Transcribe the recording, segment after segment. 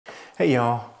Hey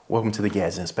y'all, welcome to the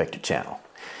Gadget Inspector channel.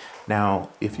 Now,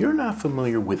 if you're not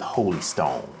familiar with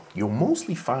Holystone, you'll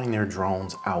mostly find their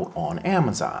drones out on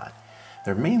Amazon.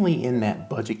 They're mainly in that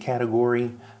budget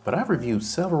category, but I've reviewed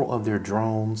several of their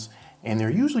drones and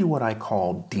they're usually what I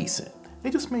call decent.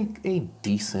 They just make a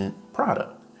decent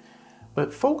product.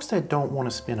 But folks that don't want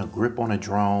to spend a grip on a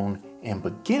drone and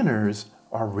beginners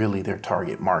are really their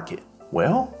target market.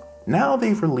 Well, now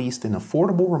they've released an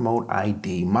affordable remote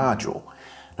ID module.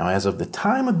 Now, as of the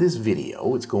time of this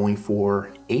video, it's going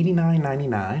for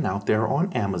 $89.99 out there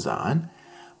on Amazon.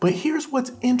 But here's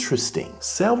what's interesting.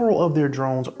 Several of their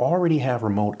drones already have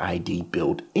remote ID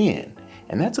built in,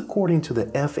 and that's according to the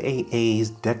FAA's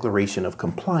Declaration of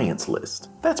Compliance list.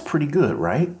 That's pretty good,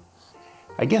 right?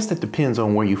 I guess that depends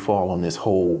on where you fall on this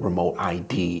whole remote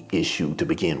ID issue to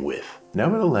begin with.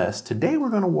 Nevertheless, today we're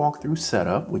going to walk through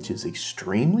setup, which is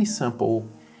extremely simple,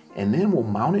 and then we'll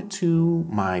mount it to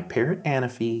my Parrot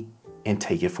Anafi and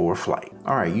take it for a flight.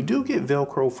 All right, you do get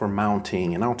Velcro for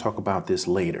mounting, and I'll talk about this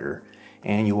later.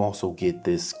 And you also get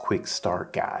this quick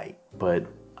start guide, but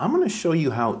I'm gonna show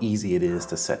you how easy it is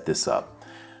to set this up.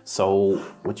 So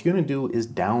what you're gonna do is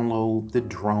download the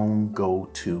Drone Go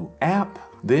 2 app.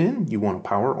 Then you wanna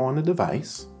power on the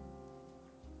device.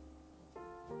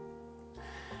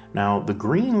 Now the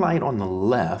green light on the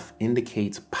left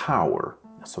indicates power.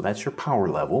 So that's your power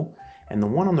level, and the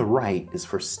one on the right is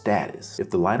for status.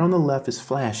 If the light on the left is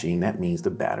flashing, that means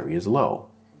the battery is low.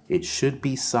 It should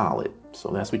be solid, so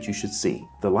that's what you should see.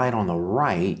 The light on the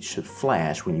right should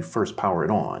flash when you first power it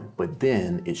on, but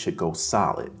then it should go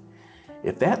solid.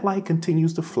 If that light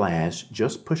continues to flash,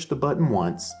 just push the button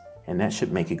once, and that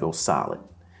should make it go solid.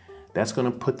 That's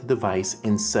gonna put the device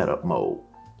in setup mode.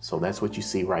 So that's what you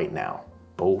see right now.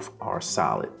 Both are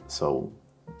solid. So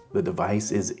the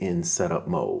device is in setup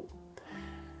mode.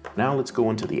 Now let's go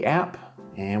into the app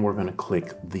and we're gonna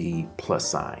click the plus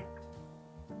sign.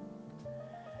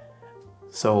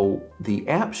 So the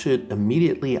app should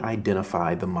immediately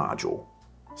identify the module.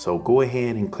 So go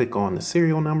ahead and click on the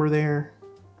serial number there.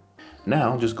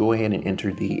 Now just go ahead and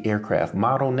enter the aircraft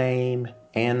model name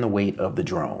and the weight of the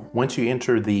drone. Once you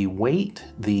enter the weight,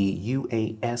 the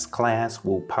UAS class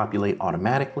will populate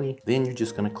automatically. Then you're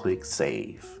just gonna click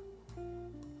save.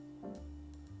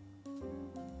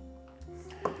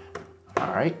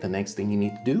 All right, the next thing you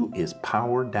need to do is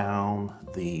power down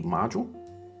the module.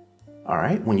 All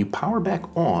right, when you power back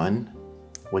on,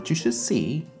 what you should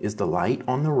see is the light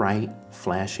on the right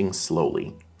flashing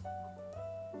slowly.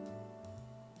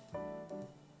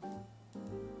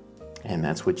 And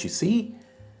that's what you see.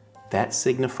 That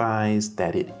signifies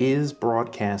that it is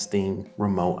broadcasting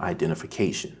remote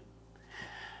identification.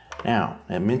 Now,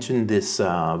 I mentioned this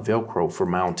Velcro for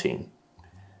mounting.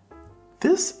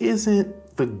 This isn't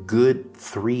the good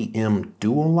 3M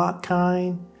dual lock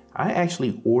kind. I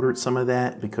actually ordered some of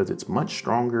that because it's much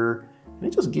stronger and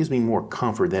it just gives me more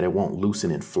comfort that it won't loosen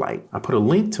in flight. I put a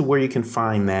link to where you can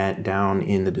find that down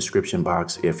in the description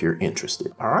box if you're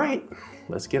interested. All right,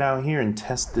 let's get out here and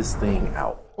test this thing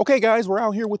out. Okay guys, we're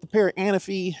out here with the Parrot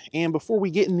Anafi, and before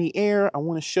we get in the air, I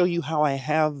want to show you how I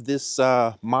have this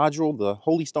module, the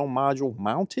Holystone module,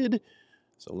 mounted.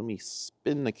 So let me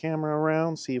spin the camera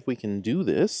around, see if we can do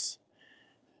this.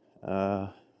 Right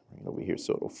over here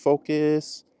so it'll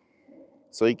focus.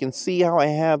 So you can see how I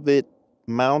have it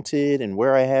mounted and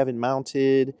where I have it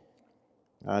mounted.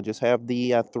 I just have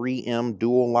the 3M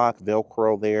dual lock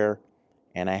Velcro there,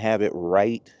 and I have it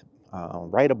right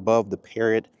above the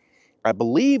Parrot. I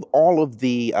believe all of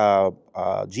the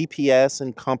GPS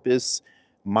and compass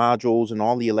modules and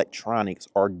all the electronics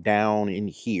are down in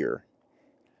here.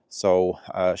 So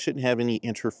shouldn't have any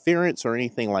interference or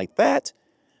anything like that.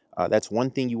 That's one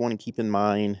thing you want to keep in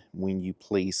mind when you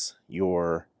place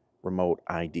your remote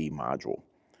ID module.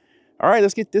 All right,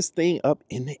 let's get this thing up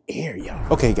in the air,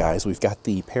 y'all. Okay, guys, we've got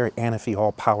the Parrot Anafi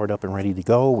all powered up and ready to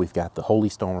go. We've got the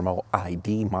Holystone remote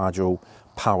ID module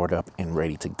powered up and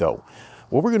ready to go.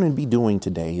 What we're going to be doing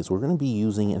today is we're going to be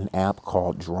using an app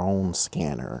called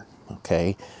Dronescanner.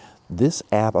 Okay, this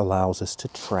app allows us to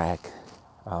track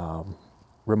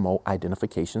remote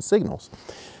identification signals.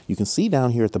 You can see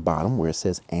down here at the bottom where it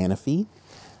says Anafi.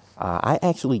 I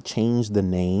actually changed the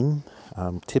name.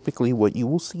 Typically what you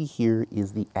will see here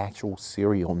is the actual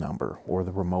serial number or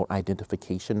the remote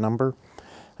identification number.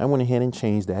 I went ahead and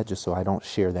changed that just so I don't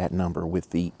share that number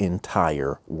with the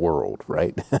entire world,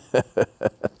 right?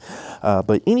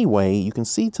 But anyway, you can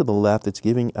see to the left, it's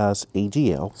giving us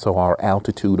AGL, so our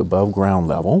altitude above ground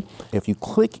level. If you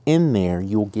click in there,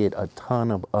 you'll get a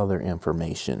ton of other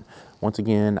information. Once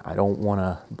again, I don't want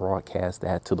to broadcast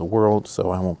that to the world, so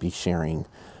I won't be sharing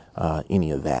any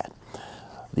of that.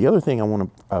 The other thing I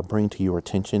want to bring to your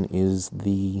attention is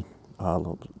the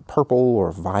purple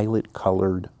or violet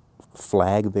colored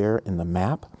flag there in the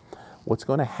map. What's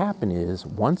going to happen is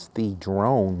once the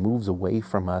drone moves away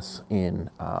from us in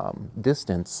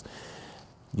distance,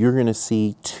 you're going to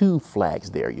see two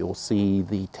flags there. You'll see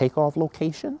the takeoff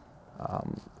location,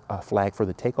 a flag for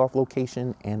the takeoff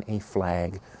location, and a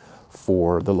flag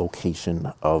for the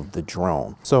location of the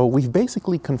drone. So we've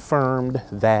basically confirmed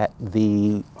that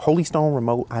the Holystone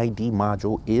remote ID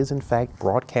module is in fact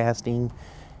broadcasting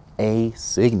a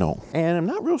signal. And I'm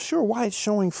not real sure why it's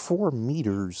showing 4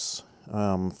 meters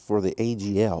for the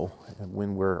AGL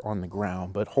when we're on the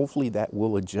ground, but hopefully that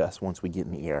will adjust once we get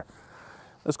in the air.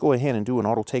 Let's go ahead and do an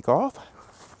auto takeoff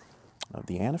of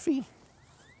the Anafi.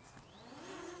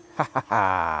 Ha ha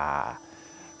ha!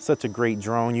 Such a great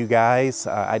drone, you guys.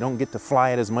 I don't get to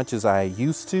fly it as much as I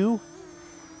used to,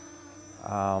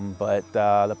 but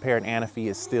the Parrot Anafi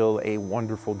is still a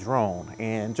wonderful drone.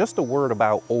 And just a word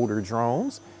about older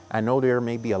drones. I know there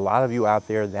may be a lot of you out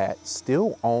there that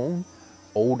still own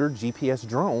older GPS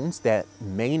drones that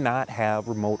may not have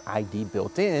remote ID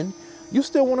built in. You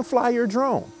still want to fly your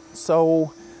drone.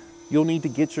 So you'll need to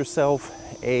get yourself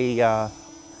a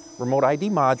remote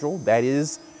ID module. That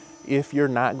is, if you're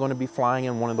not going to be flying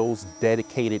in one of those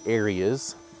dedicated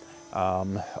areas,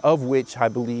 of which I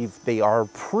believe they are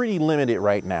pretty limited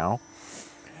right now.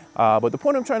 But the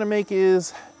point I'm trying to make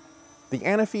is the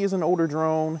Anafi is an older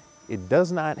drone. It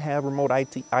does not have remote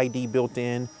ID built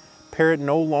in. Parrot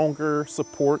no longer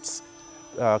supports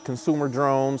consumer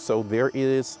drones, so there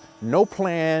is no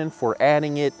plan for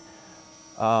adding it.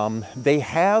 They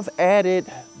have added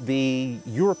the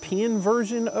European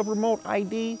version of remote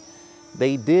ID.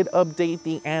 They did update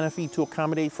the Anafi to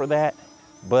accommodate for that,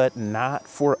 but not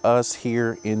for us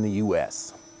here in the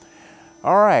US.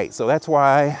 All right, so that's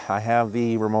why I have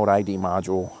the remote ID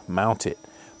module mounted.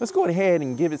 Let's go ahead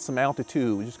and give it some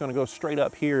altitude. We're just gonna go straight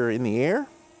up here in the air.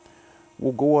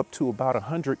 We'll go up to about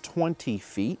 120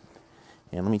 feet.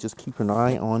 And let me just keep an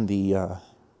eye on the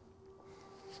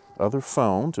other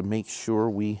phone to make sure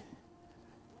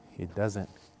it doesn't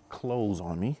close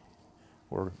on me,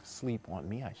 or sleep on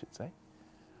me, I should say.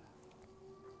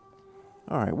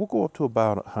 All right, we'll go up to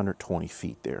about 120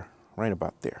 feet there, right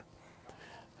about there.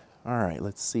 All right,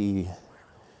 let's see.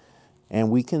 And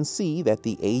we can see that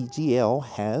the AGL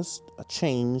has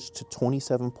changed to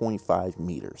 27.5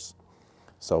 meters.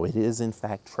 So it is in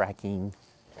fact tracking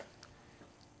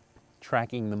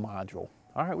the module.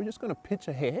 All right, we're just gonna pitch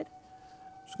ahead.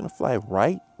 Just gonna fly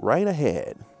right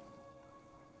ahead.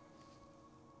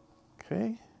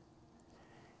 Okay.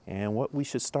 And what we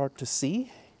should start to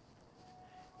see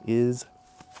is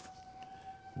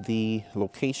the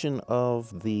location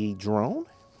of the drone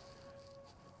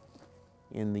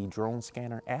in the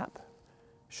Dronescanner app.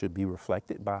 Should be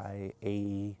reflected by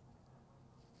a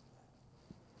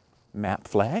map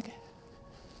flag.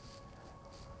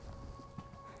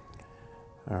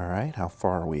 All right, how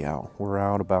far are we out? We're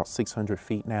out about 600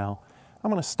 feet now. I'm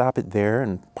gonna stop it there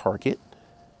and park it.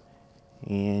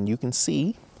 And you can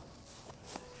see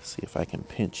if I can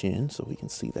pinch in so we can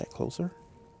see that closer.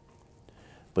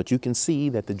 But you can see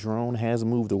that the drone has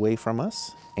moved away from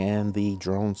us, and the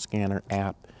Dronescanner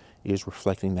app is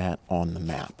reflecting that on the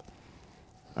map.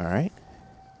 All right,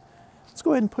 let's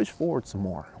go ahead and push forward some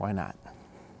more. Why not?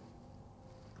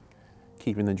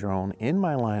 Keeping the drone in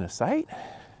my line of sight.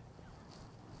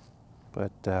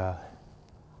 But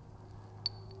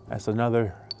that's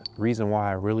another reason why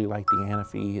I really like the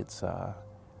Anafi. It's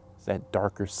that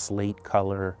darker slate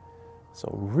color.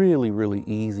 So really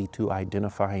easy to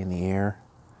identify in the air.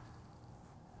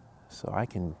 So I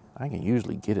can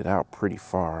usually get it out pretty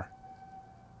far.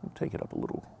 I'll take it up a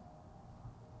little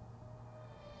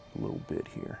bit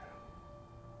here.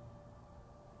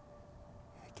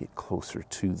 Get closer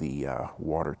to the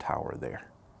water tower there.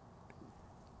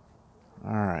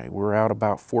 All right, we're out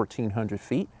about 1,400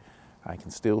 feet. I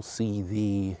can still see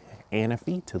the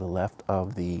Anafi to the left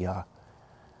of the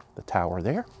tower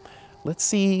there. Let's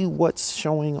see what's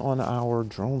showing on our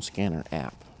Dronescanner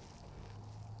app.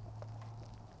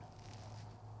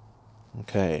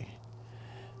 Okay,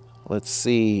 let's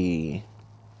see.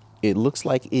 It looks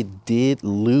like it did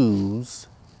lose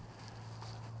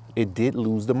the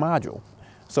module.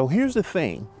 So here's the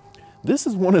thing. This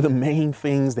is one of the main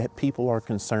things that people are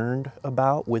concerned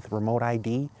about with remote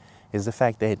ID, is the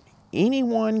fact that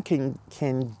anyone can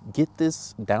get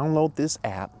this, download this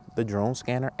app, the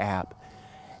Dronescanner app,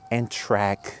 and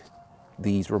track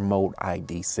these remote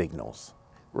ID signals,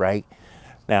 right?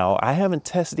 Now, I haven't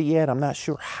tested it yet. I'm not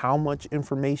sure how much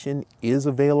information is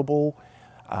available.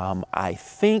 I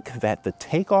think that the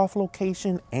takeoff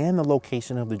location and the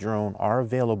location of the drone are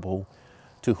available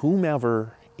to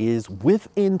whomever is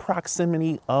within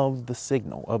proximity of the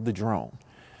signal of the drone.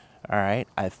 All right,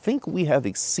 I think we have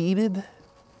exceeded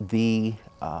the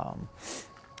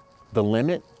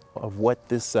limit of what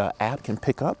this app can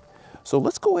pick up. So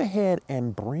let's go ahead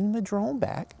and bring the drone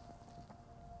back.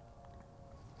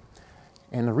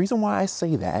 And the reason why I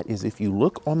say that is if you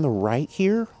look on the right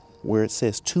here where it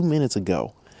says 2 minutes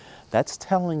ago, that's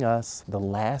telling us the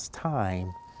last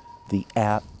time the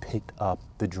app picked up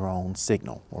the drone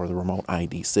signal or the remote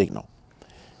ID signal.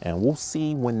 And we'll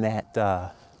see when that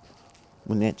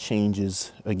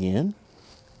changes again.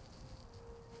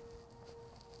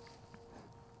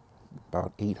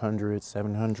 About 800,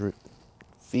 700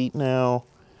 feet now.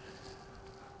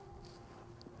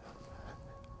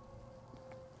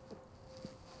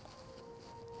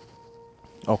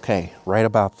 Okay, right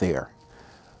about there.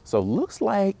 So looks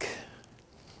like,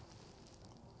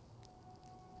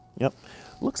 yep,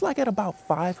 looks like at about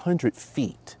 500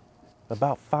 feet.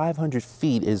 About 500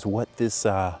 feet is what this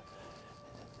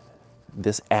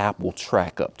this app will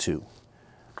track up to.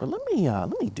 But let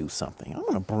me do something. I'm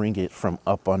gonna bring it from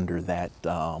up under that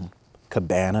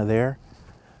cabana there,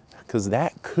 because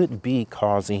that could be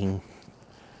causing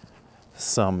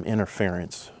some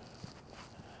interference.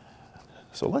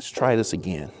 So let's try this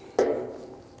again.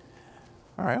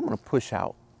 All right, I'm gonna push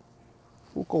out.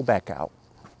 We'll go back out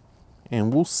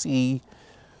and we'll see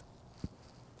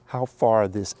how far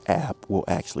this app will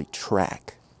actually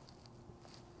track.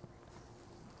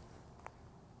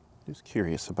 Just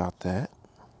curious about that.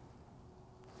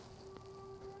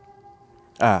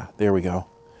 Ah, there we go.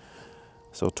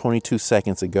 So 22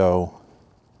 seconds ago.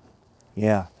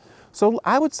 Yeah. So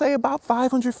I would say about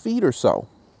 500 feet or so.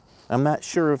 I'm not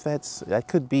sure if that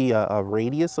could be a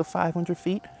radius of 500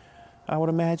 feet, I would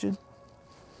imagine.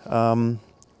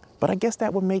 But I guess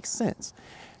that would make sense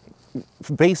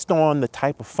based on the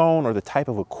type of phone or the type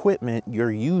of equipment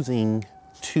you're using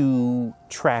to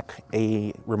track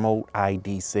a remote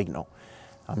ID signal.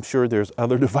 I'm sure there's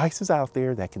other devices out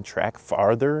there that can track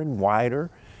farther and wider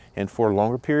and for a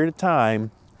longer period of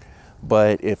time.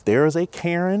 But if there is a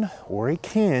Karen or a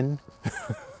Ken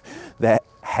that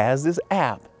has this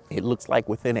app, it looks like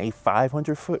within a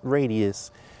 500-foot radius,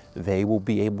 they will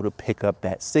be able to pick up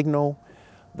that signal,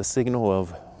 the signal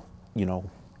of, you know,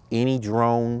 any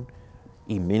drone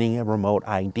emitting a remote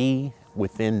ID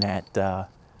within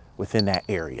that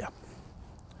area.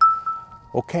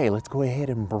 Okay, let's go ahead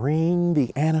and bring the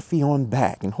Anafi on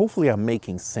back, and hopefully I'm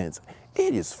making sense.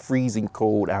 It is freezing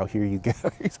cold out here, you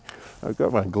guys. I've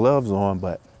got my gloves on,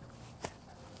 but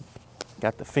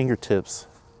got the fingertips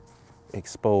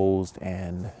exposed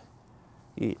and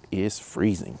it is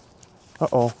freezing.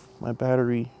 Uh-oh, my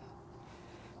battery's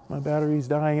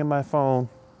dying in my phone.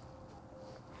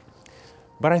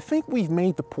 But I think we've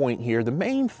made the point here. The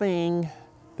main thing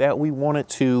that we wanted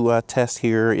to test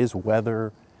here is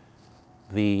whether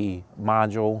the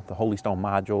module, the Holystone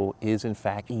module, is in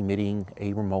fact emitting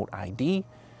a remote ID.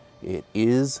 It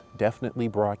is definitely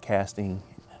broadcasting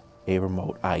a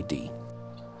remote ID.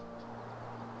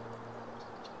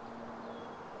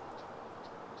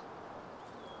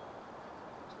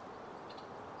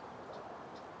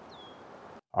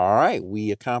 All right,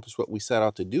 we accomplished what we set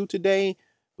out to do today.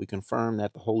 We confirmed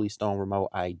that the Holystone remote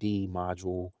ID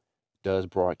module does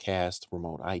broadcast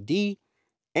remote ID,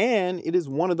 and it is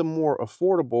one of the more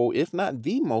affordable, if not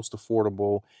the most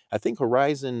affordable. I think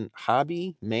Horizon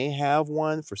Hobby may have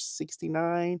one for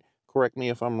 $69. Correct me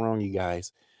if I'm wrong, you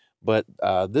guys. But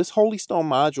this Holystone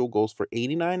module goes for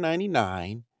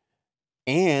 $89.99.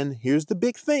 And here's the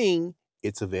big thing.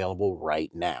 It's available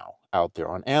right now out there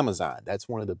on Amazon. That's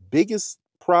one of the biggest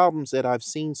problems that I've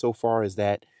seen so far, is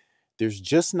that there's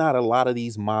just not a lot of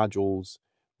these modules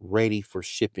ready for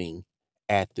shipping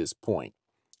at this point.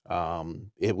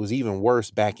 It was even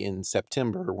worse back in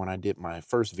September when I did my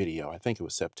first video. I think it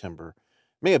was September.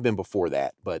 May have been before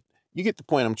that, but you get the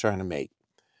point I'm trying to make.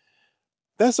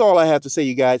 That's all I have to say,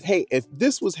 you guys. Hey, if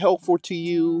this was helpful to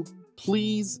you,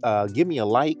 please give me a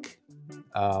like.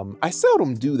 I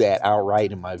seldom do that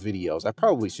outright in my videos. I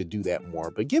probably should do that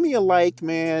more, but give me a like,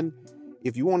 man.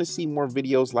 If you want to see more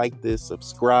videos like this,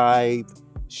 subscribe,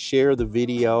 share the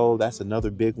video. That's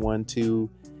another big one too,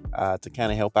 to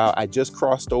kind of help out. I just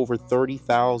crossed over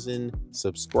 30,000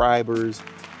 subscribers.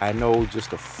 I know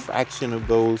just a fraction of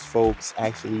those folks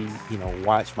actually, you know,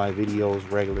 watch my videos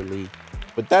regularly,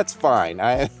 but that's fine.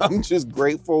 I'm just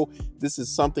grateful. This is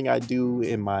something I do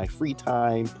in my free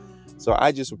time. So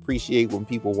I just appreciate when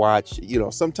people watch. You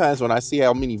know, sometimes when I see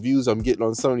how many views I'm getting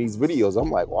on some of these videos, I'm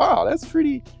like, wow, that's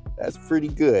pretty That's pretty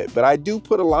good. But I do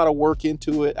put a lot of work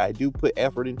into it. I do put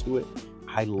effort into it.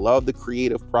 I love the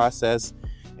creative process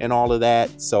and all of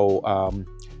that. So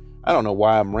I don't know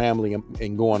why I'm rambling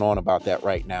and going on about that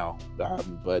right now.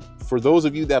 But for those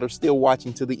of you that are still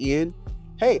watching to the end,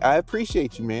 hey, I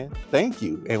appreciate you, man. Thank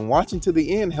you. And watching to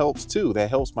the end helps too.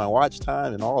 That helps my watch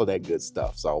time and all of that good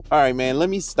stuff. So, all right, man, let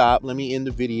me stop. Let me end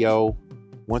the video.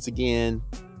 Once again,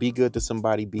 be good to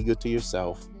somebody. Be good to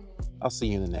yourself. I'll see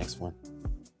you in the next one.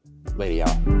 Later,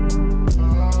 y'all.